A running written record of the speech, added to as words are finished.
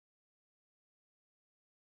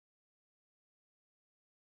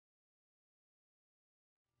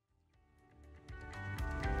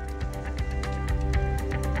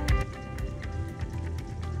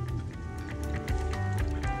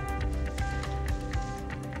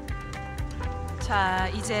자,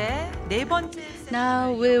 이제 네 번째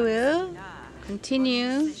Now we will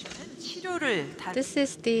continue. 치료를 This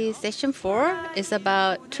is the session 4. It's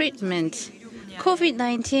about treatment.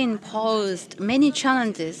 COVID-19 posed many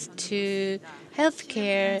challenges to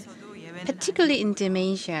healthcare, particularly in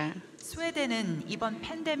dementia. 스웨덴은 이번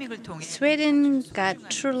팬데믹을 통해 Sweden got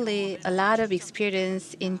truly a lot of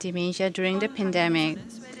experience in dementia during the pandemic.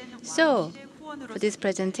 So, for this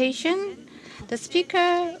presentation, the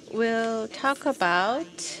speaker will talk about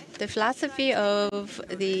the philosophy of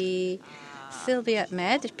the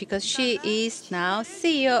Silviahemmet because she is now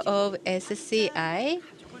CEO of SCI,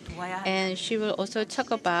 and she will also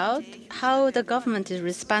talk about how the government is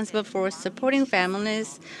responsible for supporting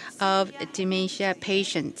families of dementia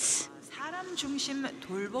patients. 사람 중심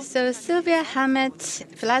돌봄 So Silviahemmet's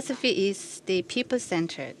philosophy is the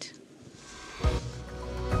people-centered.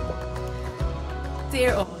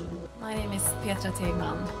 Dear all, my name is Petra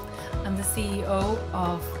Tegman. I'm the CEO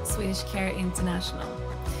of Swedish Care International.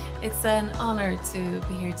 It's an honor to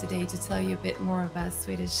be here today to tell you a bit more about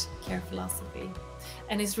Swedish care philosophy.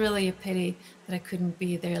 And it's really a pity that I couldn't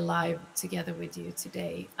be there live together with you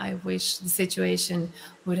today. I wish the situation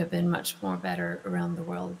would have been much more better around the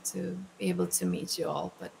world to be able to meet you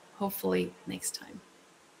all, but hopefully next time.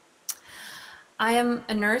 I am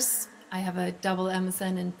a nurse. I have a double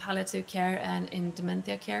MSN in palliative care and in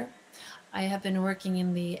dementia care. I have been working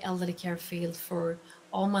in the elderly care field for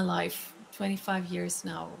all my life, 25 years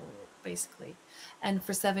now, basically. And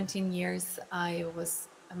for 17 years, I was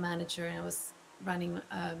a manager and I was running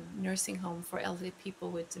a nursing home for elderly people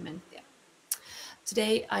with dementia.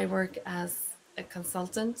 Today, I work as a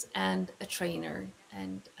consultant and a trainer.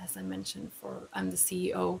 And as I mentioned, I'm the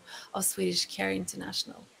CEO of Swedish Care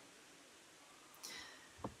International.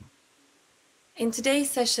 In today's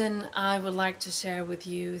session, I would like to share with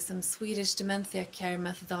you some Swedish dementia care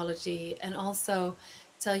methodology and also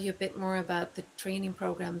tell you a bit more about the training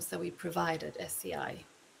programs that we provide at SCI.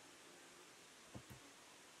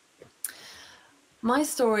 My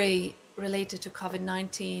story related to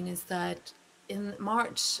COVID-19 is that in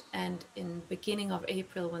March and in beginning of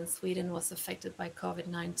April, when Sweden was affected by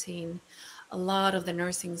COVID-19, a lot of the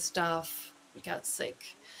nursing staff got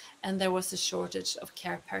sick and there was a shortage of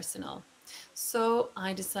care personnel. So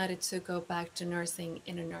I decided to go back to nursing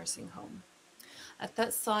in a nursing home. At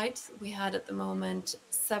that site, we had at the moment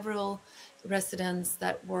several residents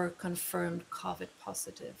that were confirmed COVID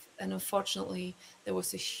positive. And unfortunately, there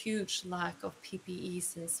was a huge lack of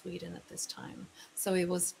PPEs in Sweden at this time. So it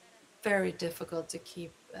was very difficult to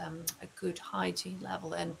keep a good hygiene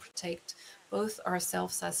level and protect both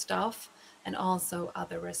ourselves as staff and also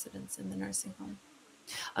other residents in the nursing home.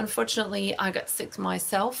 Unfortunately, I got sick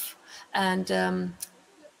myself and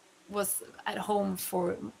was at home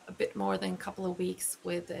for a bit more than a couple of weeks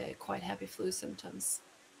with quite heavy flu symptoms.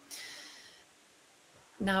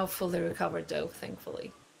 Now fully recovered though,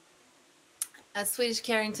 thankfully. At Swedish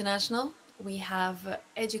Care International, we have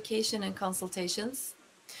education and consultations.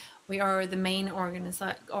 We are the main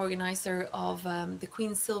organizer of the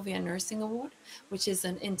Queen Silvia Nursing Award, which is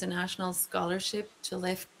an international scholarship to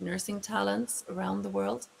lift nursing talents around the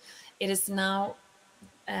world. It is now,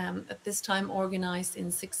 at this time, organized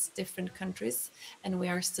in 6 different countries, and we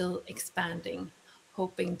are still expanding,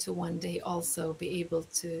 hoping to one day also be able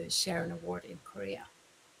to share an award in Korea.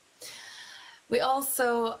 We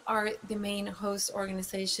also are the main host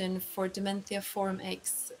organization for Dementia Forum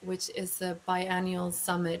X, which is a biannual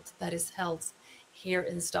summit that is held here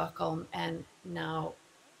in Stockholm and now,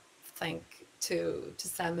 thank to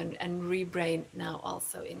Sam and Rebrain, now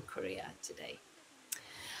also in Korea today.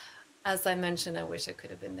 As I mentioned, I wish I could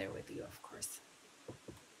have been there with you, of course.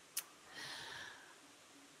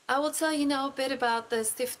 I will tell you now a bit about the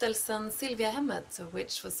Stiftelsen Silviahemmet,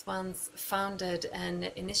 which was once founded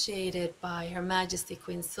and initiated by Her Majesty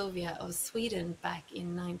Queen Silvia of Sweden back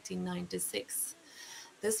in 1996.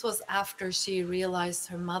 This was after she realized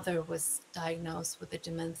her mother was diagnosed with a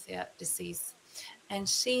dementia disease, and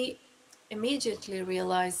she immediately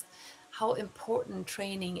realized how important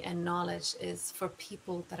training and knowledge is for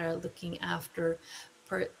people that are looking after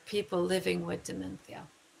people living with dementia.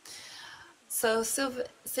 So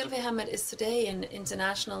Silviahemmet is today an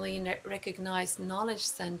internationally recognized knowledge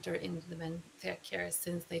center in dementia care,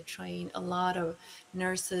 since they train a lot of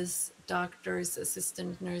nurses, doctors,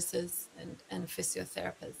 assistant nurses, and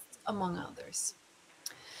physiotherapists, among others.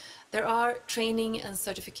 There are training and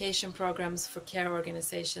certification programs for care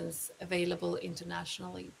organizations available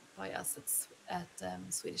internationally by us at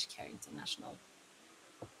Swedish Care International.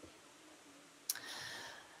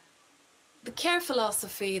 The care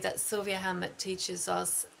philosophy that Silviahemmet teaches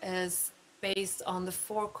us is based on the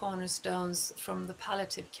 4 cornerstones from the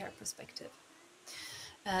palliative care perspective.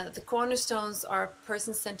 The cornerstones are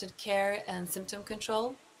person-centered care and symptom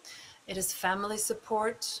control. It is family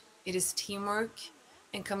support, it is teamwork,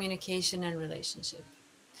 and communication and relationship.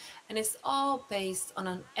 And it's all based on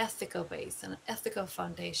an ethical base, an ethical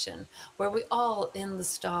foundation, where we all in the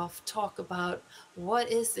staff talk about what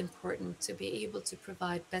is important to be able to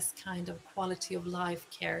provide best kind of quality of life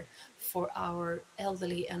care for our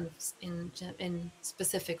elderly and in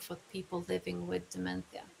specific for people living with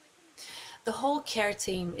dementia. The whole care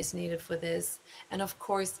team is needed for this, and of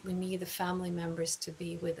course we need the family members to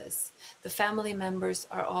be with us. The family members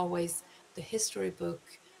are always the history book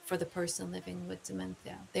for the person living with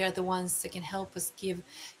dementia. They are the ones that can help us give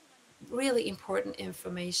really important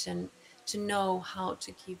information to know how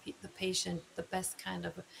to give the patient the best kind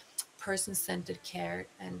of person-centered care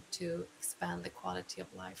and to expand the quality of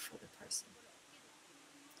life for the person.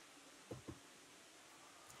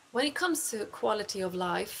 When it comes to quality of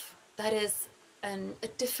life, that is a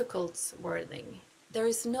difficult wording. There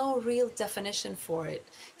is no real definition for it,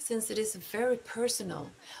 since it is very personal.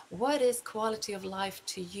 What is quality of life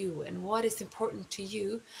to you, and what is important to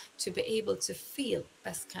you to be able to feel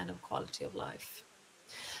best kind of quality of life?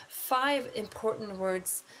 5 important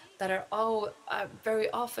words that are all very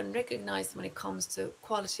often recognized when it comes to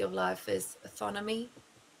quality of life is autonomy,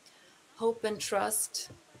 hope and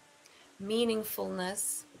trust,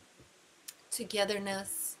 meaningfulness,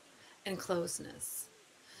 togetherness, and closeness.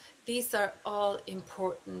 These are all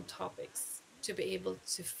important topics to be able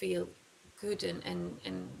to feel good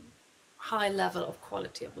and high level of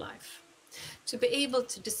quality of life. To be able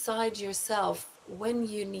to decide yourself when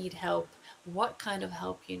you need help, what kind of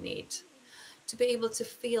help you need. To be able to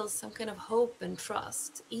feel some kind of hope and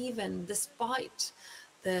trust, even despite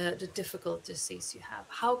the difficult disease you have.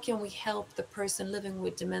 How can we help the person living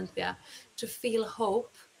with dementia to feel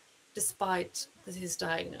hope despite his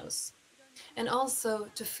diagnosis? And also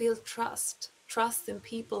to feel trust in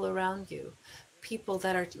people around you, people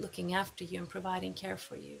that are looking after you and providing care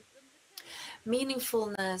for you.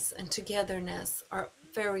 Meaningfulness and togetherness are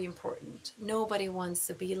very important. Nobody wants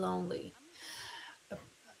to be lonely. A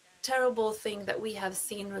terrible thing that we have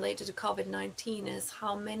seen related to COVID-19 is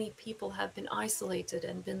how many people have been isolated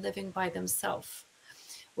and been living by themselves,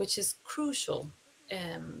 which is crucial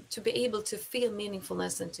to be able to feel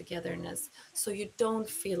meaningfulness and togetherness, so you don't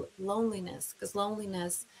feel loneliness, because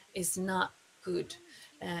loneliness is not good.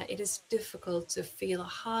 It is difficult to feel a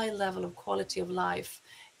high level of quality of life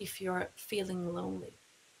if you're feeling lonely.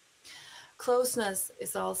 Closeness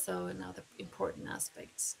is also another important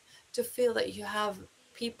aspect. To feel that you have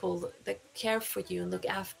people that care for you and look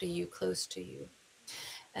after you close to you.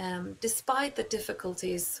 Despite the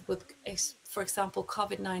difficulties with, for example,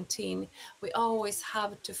 COVID-19, we always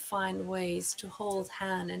have to find ways to hold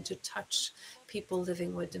hand and to touch people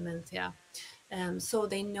living with dementia, so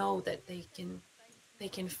they know that they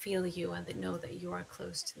can feel you and they know that you are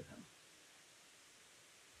close to them.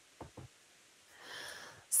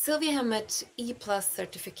 Silviahemmet E+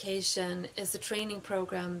 certification is a training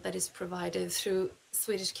program that is provided through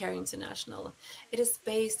Swedish Care International. It is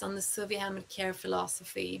based on the Silviahemmet care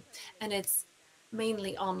philosophy, and it's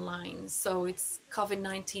mainly online, so it's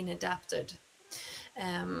COVID-19 adapted.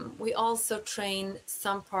 We also train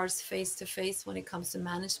some parts face-to-face when it comes to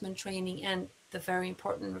management training and the very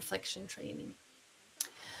important reflection training.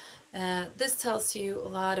 This tells you a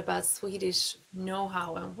lot about Swedish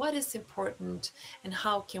know-how and what is important and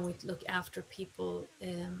how can we look after people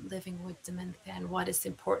living with dementia, and what is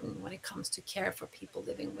important when it comes to care for people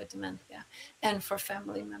living with dementia and for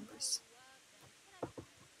family members.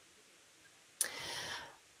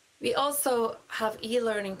 We also have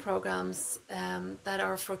e-learning programs that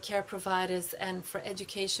are for care providers and for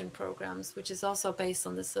education programs, which is also based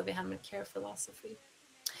on the Silviahemmet care philosophy.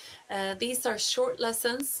 These are short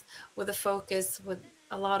lessons with a focus with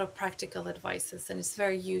a lot of practical advices, and it's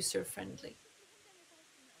very user-friendly.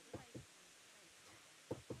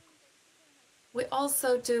 We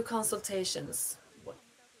also do consultations,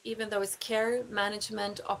 even though it's care,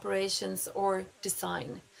 management, operations, or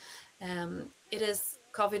design. It is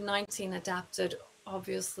COVID-19 adapted,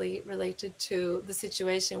 obviously related to the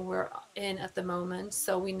situation we're in at the moment.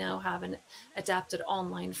 So we now have an adapted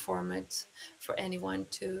online format for anyone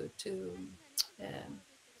to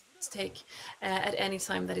take at any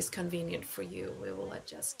time that is convenient for you. We will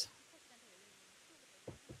adjust.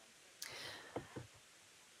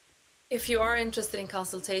 If you are interested in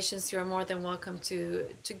consultations, you're more than welcome to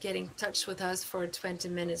get in touch with us for a 20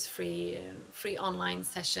 minutes free online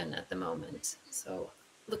session at the moment. So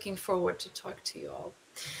looking forward to talk to you all.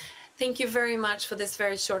 Thank you very much for this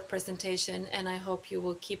very short presentation, and I hope you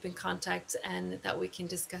will keep in contact and that we can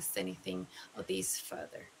discuss anything of these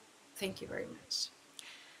further. Thank you very much.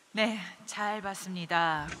 네, 잘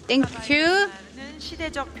봤습니다. Thank you.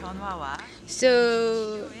 시대적 변화와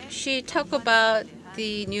So she talked about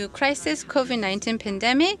the new crisis, COVID-19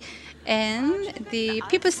 pandemic, and the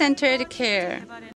people-centered care.